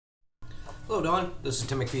Hello, Don. This is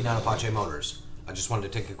Tim McPhee down at Apache Motors. I just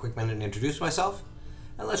wanted to take a quick minute and introduce myself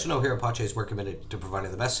and let you know here at Apache's we're committed to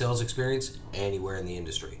providing the best sales experience anywhere in the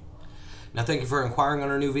industry. Now, thank you for inquiring on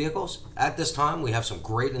our new vehicles. At this time, we have some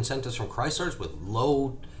great incentives from Chryslers with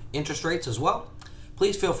low interest rates as well.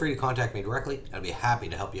 Please feel free to contact me directly. I'd be happy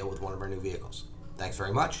to help you out with one of our new vehicles. Thanks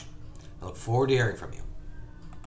very much. I look forward to hearing from you.